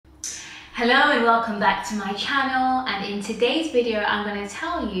Hello and welcome back to my channel, and in today's video I'm going to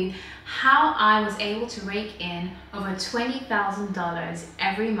tell you how I was able to rake in over $20,000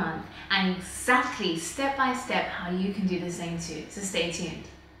 every month and exactly step by step how you can do the same too, so stay tuned.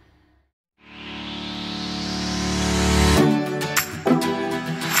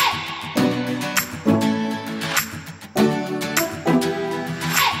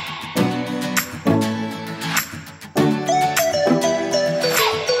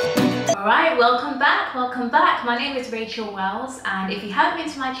 Alright, welcome back. My name is Rachel Wells, and if you haven't been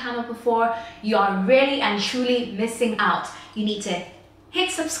to my channel before, you are really and truly missing out. You need to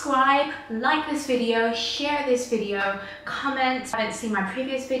hit subscribe, like this video, share this video, comment. If you haven't seen my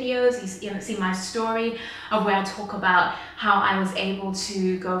previous videos, you haven't seen my story of where I talk about how I was able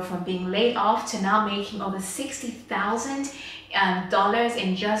to go from being laid off to now making over $60,000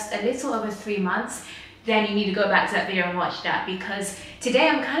 in just a little over 3 months, then you need to go back to that video and watch that, because today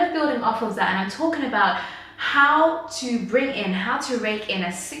I'm kind of building off of that and I'm talking about how to rake in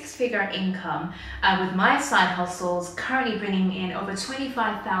a six-figure income with my side hustles, currently bringing in over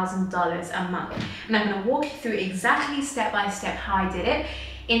 $25,000 a month. And I'm going to walk you through exactly step by step how I did it,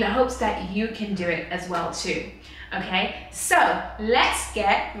 in the hopes that you can do it as well too. Okay, so let's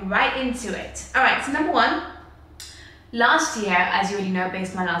get right into it. All right, so number one, last year, as you already know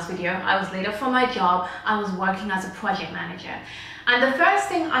based on my last video, I was laid off from my job. I was working as a project manager. And the first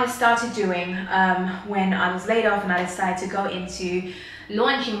thing I started doing when I was laid off and I decided to go into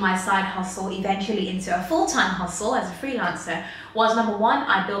launching my side hustle eventually into a full-time hustle as a freelancer was, number one,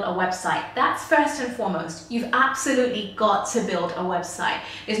 I built a website. That's first and foremost. You've absolutely got to build a website.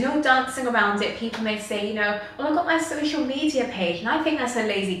 There's no dancing around it. People may say, you know, well, I've got my social media page, and I think that's a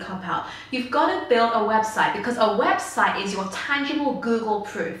lazy cop-out. You've got to build a website, because a website is your tangible Google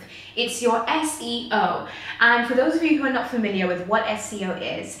proof. It's your SEO. And for those of you who are not familiar with what SEO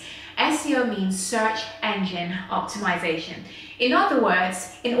is, SEO means search engine optimization. In other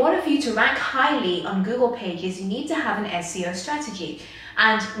words, in order for you to rank highly on Google pages, you need to have an SEO strategy.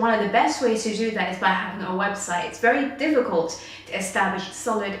 And one of the best ways to do that is by having a website. It's very difficult to establish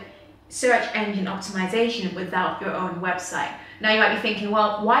solid search engine optimization without your own website. Now you might be thinking,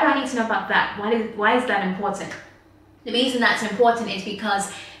 well, why do I need to know about that? Why is that important? The reason that's important is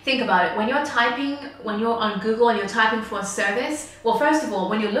because, think about it, when you're on Google and you're typing for a service, well, first of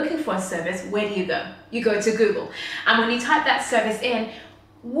all, when you're looking for a service, where do you go? You go to Google. And when you type that service in,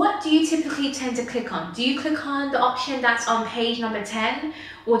 what do you typically tend to click on? Do you click on the option that's on page number 10?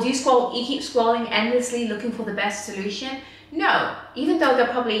 Or do you keep scrolling endlessly looking for the best solution? No, even though there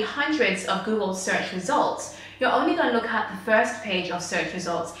are probably hundreds of Google search results, you're only going to look at the first page of search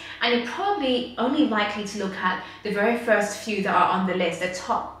results, and you're probably only likely to look at the very first few that are on the list, the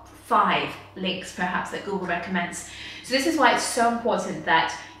top 5 links perhaps that Google recommends. So this is why it's so important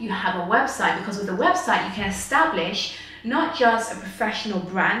that you have a website, because with a website you can establish not just a professional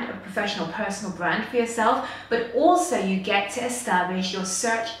brand, a professional personal brand for yourself, but also you get to establish your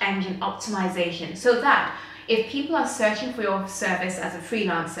search engine optimization, so that if people are searching for your service as a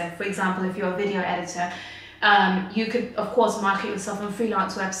freelancer, for example, if you're a video editor, you could, of course, market yourself on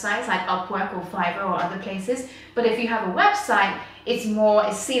freelance websites like Upwork or Fiverr or other places. But if you have a website, it's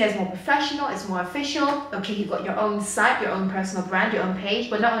seen as more professional, it's more official. Okay, you've got your own site, your own personal brand, your own page,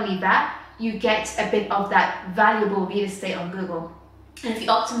 but not only that, you get a bit of that valuable real estate on Google. And if you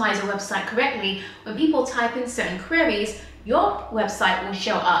optimize your website correctly, when people type in certain queries, your website will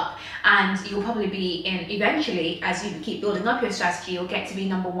show up, and you'll probably be in, eventually, as you keep building up your strategy, you'll get to be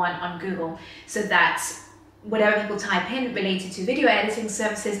number 1 on Google, so that whatever people type in related to video editing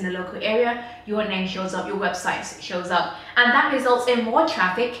services in the local area, your name shows up, your website shows up, and that results in more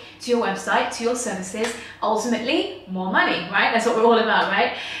traffic to your website, to your services, ultimately more money, right? That's what we're all about,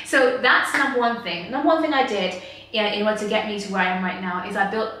 right? So that's number one thing. Number one thing I did in order to get me to where I am right now is I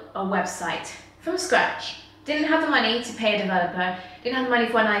built a website from scratch. Didn't have the money to pay a developer, didn't have the money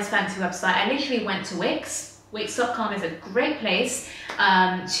for a nice fancy website. I literally went to Wix. Wix.com is a great place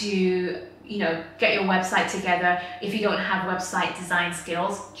to get your website together if you don't have website design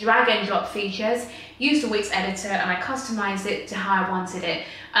skills. Drag and drop features, use the Wix editor, and I customized it to how I wanted it.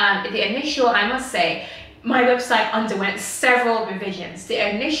 The initial, I must say, my website underwent several revisions. The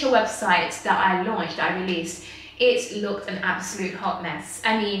initial website that I launched, that I released, it looked an absolute hot mess.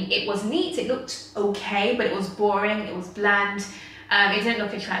 I mean, it was neat, it looked okay, but it was boring, it was bland. It didn't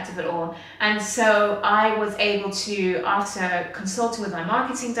look attractive at all. And so I was able to, after consulting with my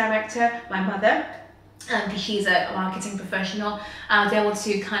marketing director, my mother, because she's a marketing professional. I was able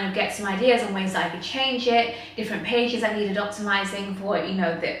to kind of get some ideas on ways that I could change it, different pages that needed optimizing for, you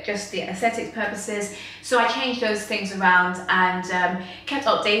know, just the aesthetic purposes. So I changed those things around and kept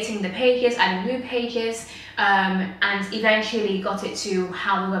updating the pages, adding new pages, and eventually got it to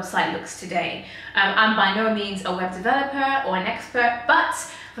how the website looks today. I'm by no means a web developer or an expert, but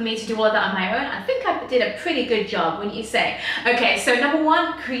for me to do all that on my own, I think I did a pretty good job, wouldn't you say? Okay, so number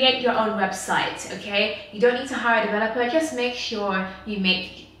one, create your own website, okay? You don't need to hire a developer, just make sure you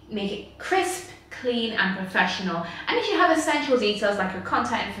make it crisp, clean and professional. And if you have essential details like your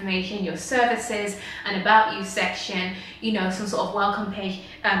contact information, your services, an about you section, you know, some sort of welcome page,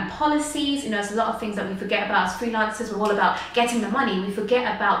 policies, you know, there's a lot of things that we forget about as freelancers. We're all about getting the money. We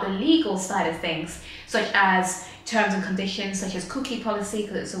forget about the legal side of things, such as terms and conditions, such as cookie policy,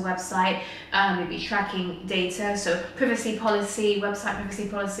 because it's a website, you'll be tracking data, so privacy policy, website privacy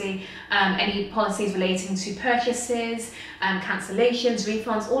policy, any policies relating to purchases, cancellations,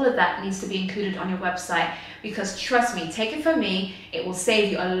 refunds, all of that needs to be included on your website, because trust me, take it from me, it will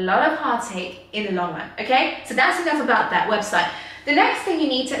save you a lot of heartache in the long run, okay? So that's enough about that website. The next thing you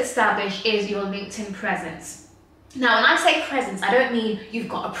need to establish is your LinkedIn presence. Now, when I say presence, I don't mean you've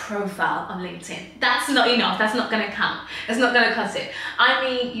got a profile on LinkedIn. That's not enough. That's not going to count. That's not going to cut it. I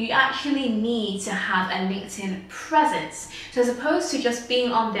mean, you actually need to have a LinkedIn presence. So as opposed to just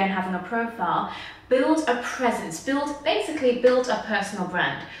being on there and having a profile, build a presence. Basically build a personal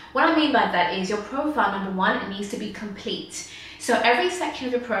brand. What I mean by that is your profile, number one, it needs to be complete. So every section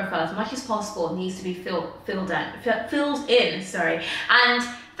of your profile, as much as possible, needs to be filled in. And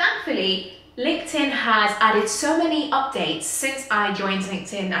thankfully, LinkedIn has added so many updates since I joined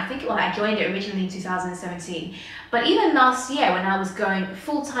LinkedIn. I joined it originally in 2017. But even last year when I was going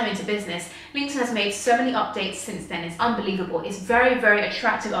full-time into business, LinkedIn has made so many updates since then. It's unbelievable. It's very, very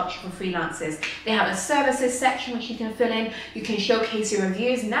attractive option for freelancers. They have a services section which you can fill in. You can showcase your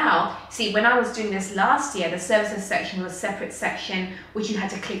reviews. Now, see, when I was doing this last year, the services section was a separate section which you had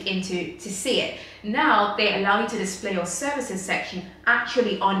to click into to see it. Now they allow you to display your services section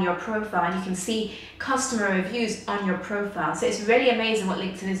actually on your profile, and you can see customer reviews on your profile. So it's really amazing what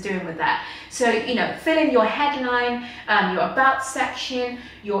LinkedIn is doing with that. So, you know, fill in your headline, your about section,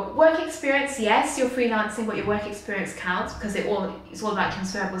 your work experience. Yes, you're freelancing, but your work experience counts because it's all about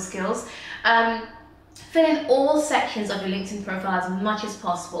transferable skills. Fill in all sections of your LinkedIn profile as much as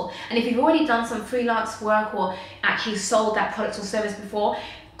possible. And if you've already done some freelance work or actually sold that product or service before,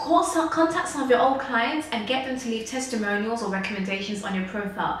 contact some of your old clients and get them to leave testimonials or recommendations on your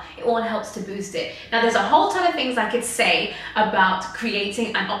profile. It all helps to boost it. Now, there's a whole ton of things I could say about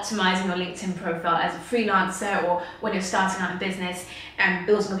creating and optimizing your LinkedIn profile as a freelancer or when you're starting out in business and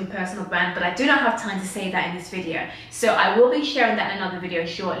building up your personal brand, but I do not have time to say that in this video. So I will be sharing that in another video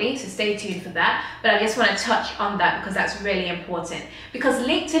shortly, so stay tuned for that. But I just want to touch on that because that's really important. Because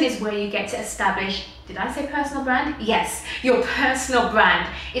LinkedIn is where you get to establish, did I say personal brand? Yes, your personal brand.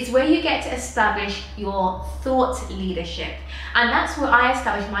 It's where you get to establish your thought leadership. And that's where I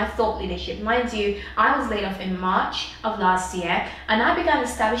established my thought leadership. Mind you, I was laid off in March of last year, and I began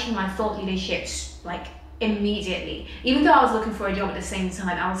establishing my thought leadership like immediately. Even though I was looking for a job at the same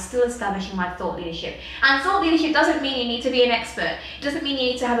time, I was still establishing my thought leadership. And thought leadership doesn't mean you need to be an expert. It doesn't mean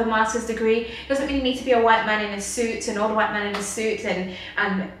you need to have a master's degree. It doesn't mean you need to be a white man in a suit, an older white man in a suit,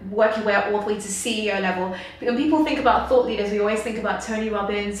 and work your way up all the way to CEO level. When people think about thought leaders, we always think about Tony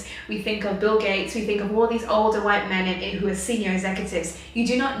Robbins, we think of Bill Gates, we think of all these older white men who are senior executives. You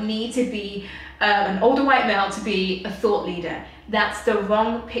do not need to be an older white male to be a thought leader. That's the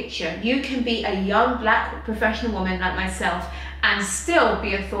wrong picture. You can be a young black professional woman like myself and still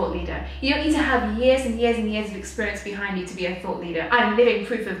be a thought leader. You don't need to have years and years and years of experience behind you to be a thought leader. I'm living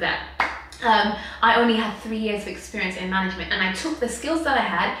proof of that. I only had 3 years of experience in management, and I took the skills that I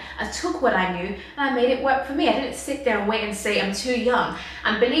had, I took what I knew, and I made it work for me. I didn't sit there and wait and say I'm too young.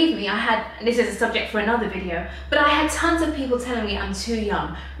 And believe me, this is a subject for another video, but I had tons of people telling me I'm too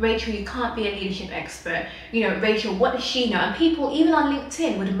young. Rachel, you can't be a leadership expert. You know, Rachel, what does she know? And people, even on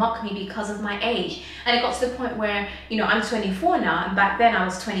LinkedIn, would mock me because of my age. And it got to the point where, you know, I'm 24 now, and back then I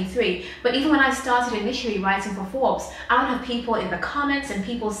was 23. But even when I started initially writing for Forbes, I would have people in the comments and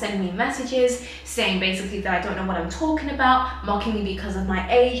people sending me messages saying basically that I don't know what I'm talking about, mocking me because of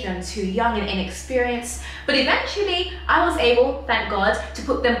my age, that I'm too young and inexperienced. But eventually I was able, thank God, to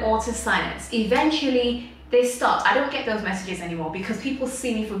put them all to silence. Eventually they stopped. I don't get those messages anymore because people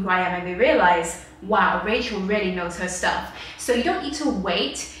see me for who I am and they realize, wow, Rachel really knows her stuff. So you don't need to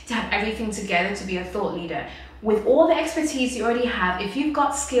wait to have everything together to be a thought leader. With all the expertise you already have, if you've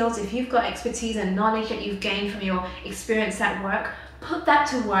got skills, if you've got expertise and knowledge that you've gained from your experience at work, put that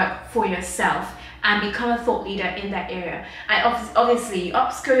to work for yourself and become a thought leader in that area. And obviously you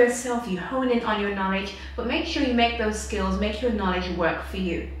upskill yourself, you hone in on your knowledge, but make sure you make those skills, make your knowledge work for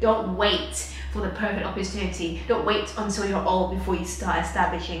you. Don't wait for the perfect opportunity. Don't wait until you're old before you start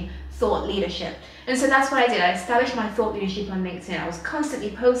establishing thought leadership. And so that's what I did. I established my thought leadership on LinkedIn. I was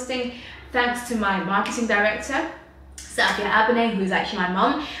constantly posting, thanks to my marketing director, Safia Abene, who's actually my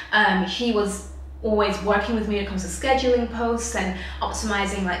mom. She was always working with me when it comes to scheduling posts and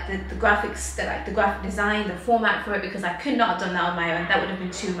optimizing like the graphics, the graphic design, the format for it, because I could not have done that on my own. That would have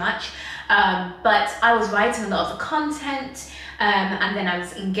been too much. But I was writing a lot of the content, and then I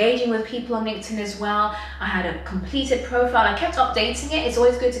was engaging with people on LinkedIn as well. I had a completed profile. I kept updating it. It's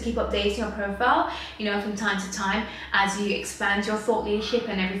always good to keep updating your profile, you know, from time to time as you expand your thought leadership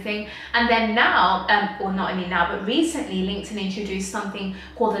and everything. And then now, or not only now, but recently LinkedIn introduced something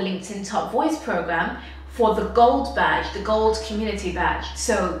called the LinkedIn Top Voice program for the gold badge, the gold community badge.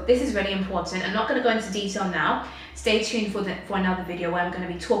 So this is really important. I'm not going to go into detail now. Stay tuned for another video where I'm going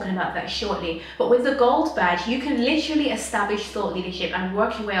to be talking about that shortly. But with the gold badge, you can literally establish thought leadership and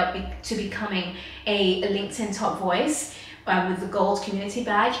work your way up to becoming a LinkedIn top voice with the gold community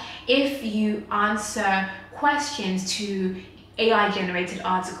badge if you answer questions to AI generated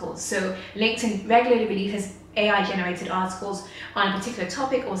articles. So LinkedIn regularly releases AI generated articles on a particular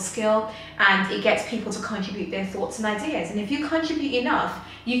topic or skill, and it gets people to contribute their thoughts and ideas. And if you contribute enough,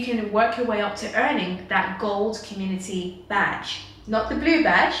 you can work your way up to earning that gold community badge. Not the blue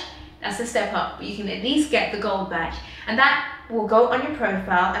badge, that's a step up, but you can at least get the gold badge. And that will go on your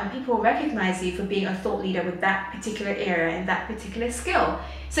profile and people will recognize you for being a thought leader with that particular area and that particular skill.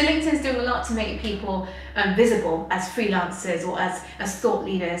 So LinkedIn is doing a lot to make people visible as freelancers or as thought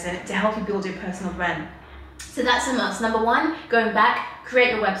leaders, and to help you build your personal brand. So that's a must. Number one, going back,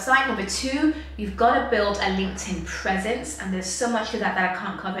 create your website. Number two, you've got to build a LinkedIn presence. And there's so much to that I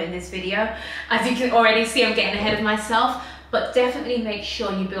can't cover in this video. As you can already see, I'm getting ahead of myself. But definitely make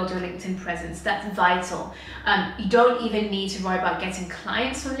sure you build your LinkedIn presence. That's vital. You don't even need to worry about getting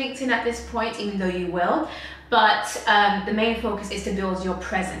clients from LinkedIn at this point, even though you will. But the main focus is to build your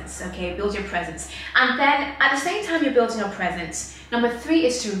presence, okay? Build your presence. And then at the same time you're building your presence, number three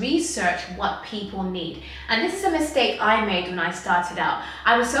is to research what people need. And this is a mistake I made when I started out.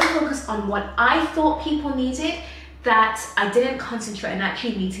 I was so focused on what I thought people needed that I didn't concentrate on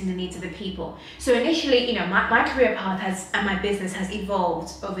actually meeting the needs of the people. So initially, you know, my career path and my business has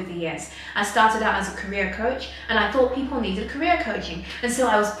evolved over the years. I started out as a career coach, and I thought people needed career coaching. And so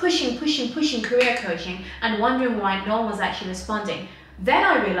I was pushing career coaching and wondering why no one was actually responding. Then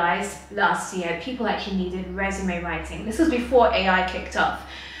I realized last year people actually needed resume writing. This was before AI kicked off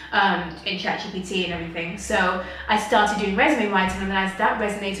in ChatGPT and everything. So I started doing resume writing and realized that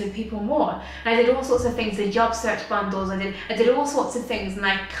resonated with people more. And I did all sorts of things, the job search bundles, I did all sorts of things, and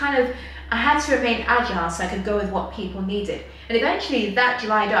I had to remain agile so I could go with what people needed. And eventually that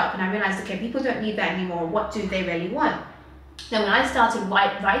dried up and I realized, okay, people don't need that anymore. What do they really want? Then when I started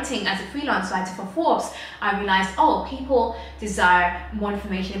writing as a freelance writer for Forbes, I realized, oh, people desire more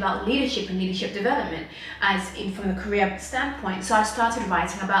information about leadership and leadership development from a career standpoint. So I started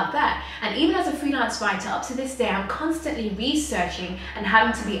writing about that. And even as a freelance writer, up to this day, I'm constantly researching and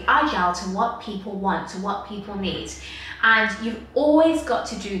having to be agile to what people want, to what people need. And you've always got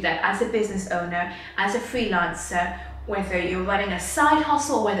to do that as a business owner, as a freelancer, whether you're running a side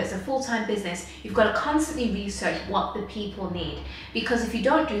hustle or whether it's a full-time business. You've got to constantly research what the people need, because if you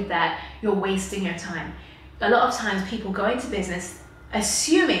don't do that, you're wasting your time. A lot of times people go into business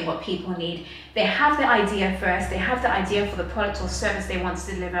assuming what people need. They have the idea first, they have the idea for the product or service they want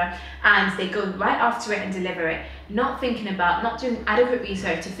to deliver, and they go right after it and deliver it, not doing adequate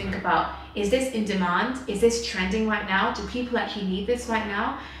research to think about, is this in demand? Is this trending right now? Do people actually need this right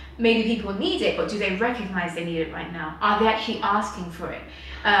now? Maybe people need it, but do they recognize they need it right now? Are they actually asking for it?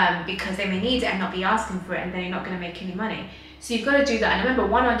 Because they may need it and not be asking for it, and then you're not going to make any money. So you've got to do that. And I remember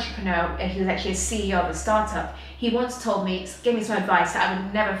one entrepreneur, he was actually a CEO of a startup. He once gave me some advice that I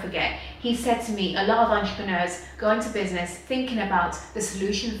would never forget. He said to me, a lot of entrepreneurs go into business thinking about the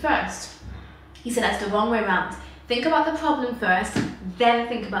solution first. He said that's the wrong way around. Think about the problem first, then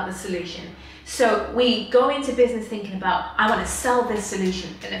think about the solution. So we go into business thinking about, I want to sell this solution,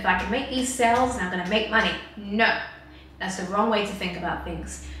 and if I can make these sales, then I'm going to make money. No, that's the wrong way to think about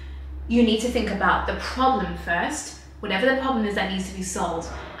things. You need to think about the problem first, whatever the problem is that needs to be solved.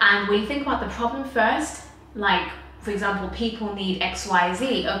 And when you think about the problem first, like, for example, people need X, Y,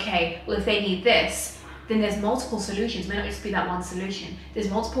 Z. Okay, well, if they need this, then there's multiple solutions. It may not just be that one solution. There's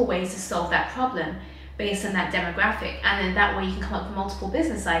multiple ways to solve that problem. based on that demographic, and then that way you can come up with multiple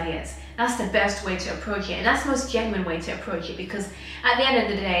business ideas. That's the best way to approach it, and that's the most genuine way to approach it, because at the end of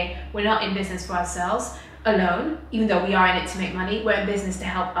the day, we're not in business for ourselves alone, even though we are in it to make money. We're in business to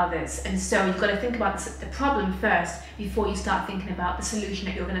help others, and so you've got to think about the problem first before you start thinking about the solution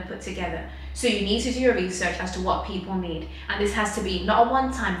that you're going to put together. So you need to do your research as to what people need, and this has to be not a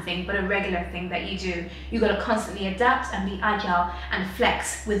one-time thing, but a regular thing that you do. You've got to constantly adapt and be agile and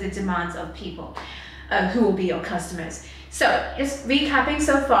flex with the demands of people who will be your customers. So just recapping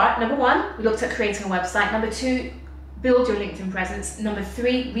so far: number one, we looked at creating a website. Number two, build your LinkedIn presence. Number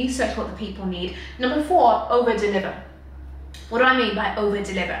three, research what the people need. Number four, over-deliver. What do I mean by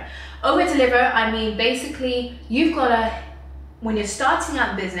over-deliver? Over-deliver, I mean basically you've got to, when you're starting out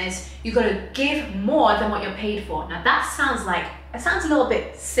in business, you've got to give more than what you're paid for. Now that sounds a little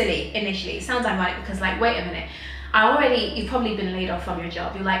bit silly initially. It sounds ironic because, like, wait a minute, you've probably been laid off from your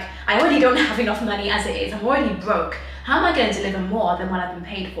job. You're like, I already don't have enough money as it is. I'm already broke. How am I going to deliver more than what I've been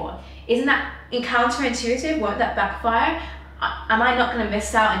paid for? Isn't that counterintuitive? Won't that backfire? Am I not going to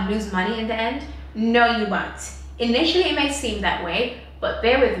miss out and lose money in the end? No, you won't. Initially, it may seem that way, but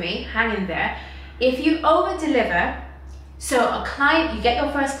bear with me, hang in there. If you over-deliver, so a client, you get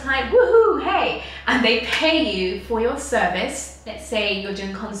your first client, woohoo, hey, and they pay you for your service. Let's say you're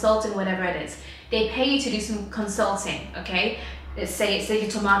doing consulting, whatever it is. They pay you to do some consulting, okay? Let's say it's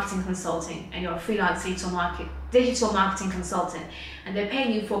digital marketing consulting, and you're a freelance digital marketing consultant, and they're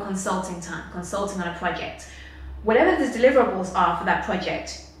paying you for consulting time, consulting on a project. Whatever the deliverables are for that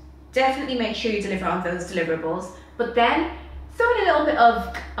project, definitely make sure you deliver on those deliverables, but then throw in a little bit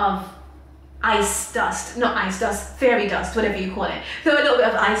of fairy dust, whatever you call it. Throw a little bit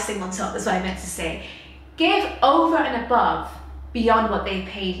of icing on top, that's what I meant to say. Give over and above beyond what they've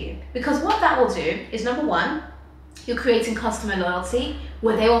paid you. Because what that will do is, number one, you're creating customer loyalty,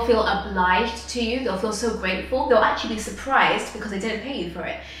 where they will feel obliged to you. They'll feel so grateful. They'll actually be surprised because they didn't pay you for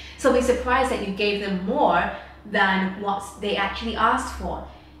it. So be surprised that you gave them more than what they actually asked for.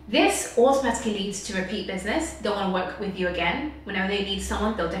 This automatically leads to repeat business. They'll want to work with you again. Whenever they need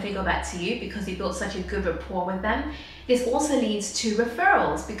someone, they'll definitely go back to you because you built such a good rapport with them. This also leads to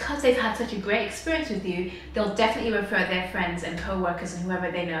referrals. Because they've had such a great experience with you, they'll definitely refer their friends and co-workers and whoever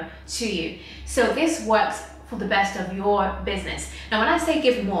they know to you. So this works for the best of your business. Now, when I say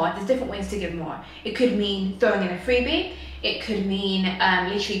give more, there's different ways to give more. It could mean throwing in a freebie. It could mean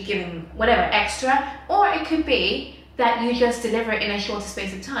literally giving whatever extra, or it could be that you just deliver it in a shorter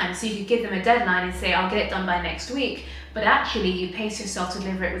space of time. So you could give them a deadline and say, I'll get it done by next week, but actually you pace yourself to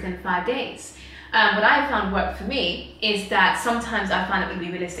deliver it within 5 days. What I found worked for me is that sometimes I found it would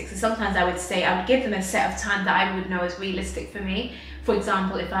be realistic. So sometimes I would say, I would give them a set of time that I would know is realistic for me. For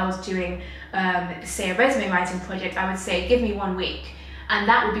example, if I was doing, say, a resume writing project, I would say, give me 1 week. And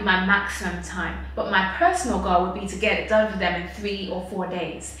that would be my maximum time. But my personal goal would be to get it done for them in 3 or 4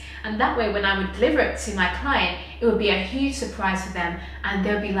 days. And that way, when I would deliver it to my client, it would be a huge surprise for them. And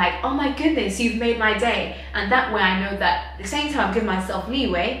they'll be like, oh my goodness, you've made my day. And that way I know that at the same time, I'm giving myself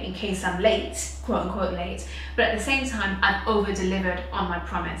leeway in case I'm late, quote unquote late. But at the same time, I've over-delivered on my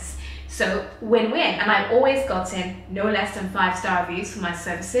promise. So win-win. And I've always gotten no less than 5-star reviews for my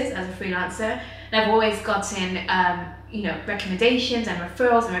services as a freelancer. And I've always gotten recommendations and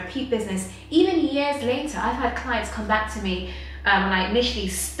referrals and repeat business. Even years later, I've had clients come back to me when I initially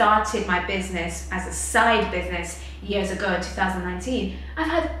started my business as a side business years ago in 2019. I've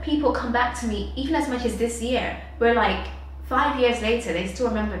had people come back to me even as much as this year, where like 5 years later, they still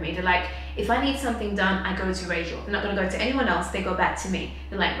remember me. They're like, if I need something done, I go to Rachel. They're not gonna go to anyone else, they go back to me.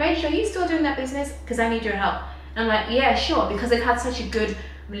 They're like, Rachel, are you still doing that business? Because I need your help. And I'm like, yeah, sure, because they've had such a good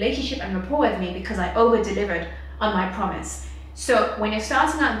relationship and rapport with me because I over-delivered on my promise. So when you're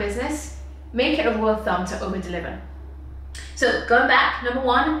starting out in business, make it a rule of thumb to over-deliver. So going back, number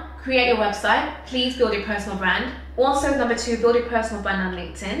one, create your website. Please build your personal brand. Also, number two, build your personal brand on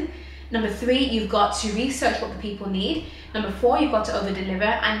LinkedIn. Number three, you've got to research what the people need. Number four, you've got to over-deliver.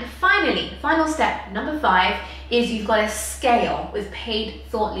 And finally, final step, number 5, is you've got to scale with paid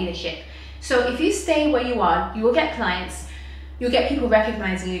thought leadership. So if you stay where you are, you will get clients, you'll get people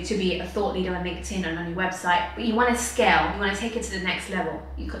recognizing you to be a thought leader on LinkedIn and on your website, but you want to scale, you want to take it to the next level.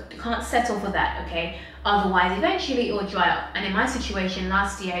 You can't settle for that, okay? Otherwise, eventually it will dry up. And in my situation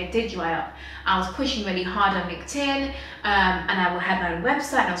last year, it did dry up. I was pushing really hard on LinkedIn, and I had my own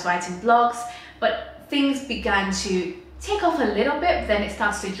website, and I was writing blogs, but things began to take off a little bit, but then it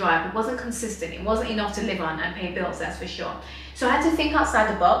starts to dry up. It wasn't consistent. It wasn't enough to live on and pay bills, that's for sure. So I had to think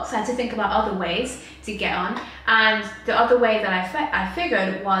outside the box. I had to think about other ways to get on. And the other way that I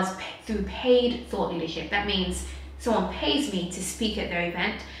figured was through paid thought leadership. That means someone pays me to speak at their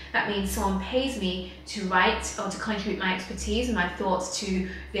event. That means someone pays me to write or to contribute my expertise and my thoughts to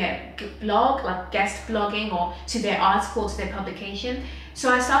their blog, like guest blogging, or to their article, to their publication.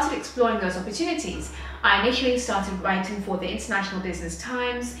 So I started exploring those opportunities. I initially started writing for the International Business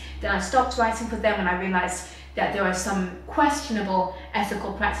Times, then I stopped writing for them when I realized that there were some questionable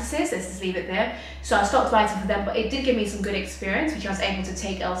ethical practices. Let's just leave it there. So I stopped writing for them, but it did give me some good experience, which I was able to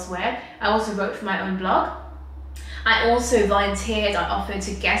take elsewhere. I also wrote for my own blog. I also volunteered, I offered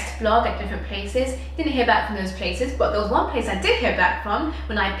to guest blog at different places. Didn't hear back from those places, but there was one place I did hear back from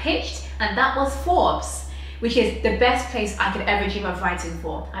when I pitched, and that was Forbes, which is the best place I could ever dream of writing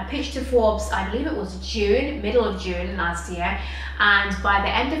for. I pitched to Forbes, I believe it was June, middle of June last year, and by the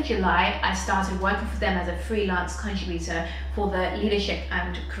end of July, I started working for them as a freelance contributor for the leadership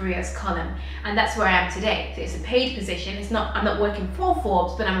and careers column. And that's where I am today. So it's a paid position. I'm not working for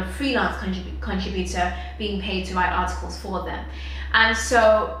Forbes, but I'm a freelance contributor being paid to write articles for them. And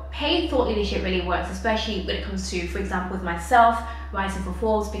so paid thought leadership really works, especially when it comes to, for example, with myself, writing for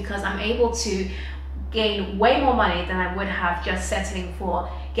Forbes, because I'm able to gain way more money than I would have just settling for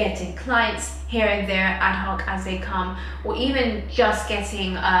getting clients here and there ad hoc as they come, or even just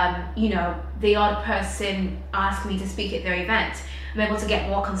getting the odd person ask me to speak at their event. I'm able to get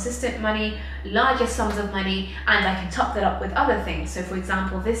more consistent money, larger sums of money, and I can top that up with other things. So for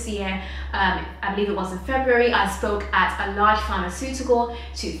example, this year, I believe it was in February, I spoke at a large pharmaceutical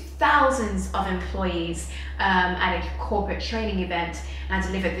to thousands of employees at a corporate training event. And I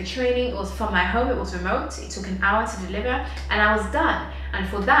delivered the training. It was from my home, it was remote. It took an hour to deliver, and I was done. And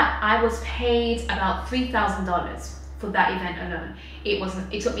for that, I was paid about $3,000 for that event alone.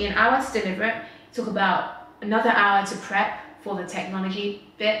 It took me an hour to deliver it. It took about another hour to prep for the technology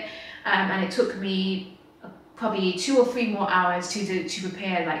bit, and it took me probably 2 or 3 more hours to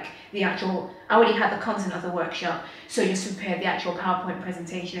prepare like the actual, I already had the content of the workshop, so just to prepare the actual PowerPoint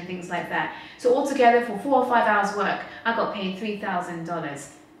presentation and things like that. So altogether for 4 or 5 hours work, I got paid $3,000.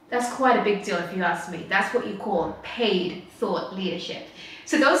 That's quite a big deal if you ask me. That's what you call paid thought leadership.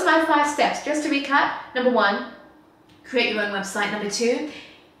 So those are my 5 steps. Just to recap, number 1, create your own website. Number 2,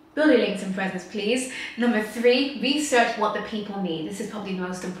 build your LinkedIn presence, please. Number 3, research what the people need. This is probably the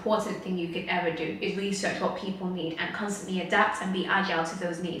most important thing you could ever do, is research what people need and constantly adapt and be agile to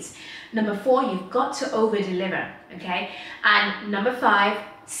those needs. Number 4, you've got to over-deliver, okay? And number 5,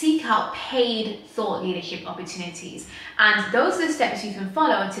 seek out paid thought leadership opportunities. And those are the steps you can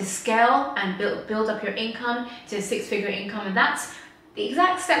follow to scale and build up your income to a 6-figure income. And that's the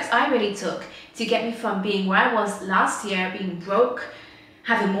exact steps I really took to get me from being where I was last year, being broke,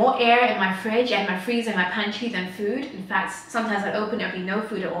 having more air in my fridge and my freezer and my pantry than food. In fact, sometimes I'd open it, there'd be no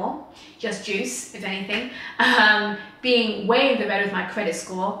food at all, just juice, if anything. Being way in the red with my credit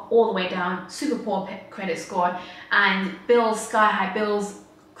score, all the way down, super poor credit score, and bills, sky high bills,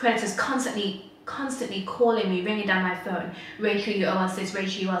 creditors constantly calling me, ringing down my phone, Rachel, you owe us this,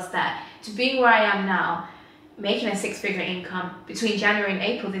 Rachel, you owe us that. To being where I am now, making a 6-figure income. Between January and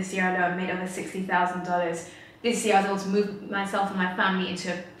April this year alone, I made over $60,000. This year I was able to move myself and my family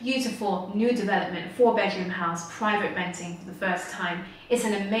into a beautiful new development, 4-bedroom house, private renting for the first time. It's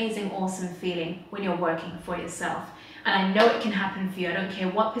an amazing, awesome feeling when you're working for yourself. And I know it can happen for you. I don't care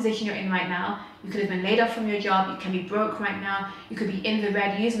what position you're in right now. You could have been laid off from your job. You can be broke right now. You could be in the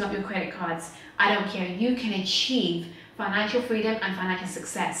red using up your credit cards. I don't care. You can achieve financial freedom and financial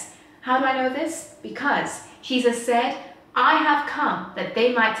success. How do I know this? Because Jesus said, I have come that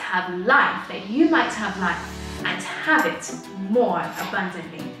they might have life, that you might have life, and have it more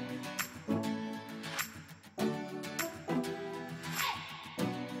abundantly.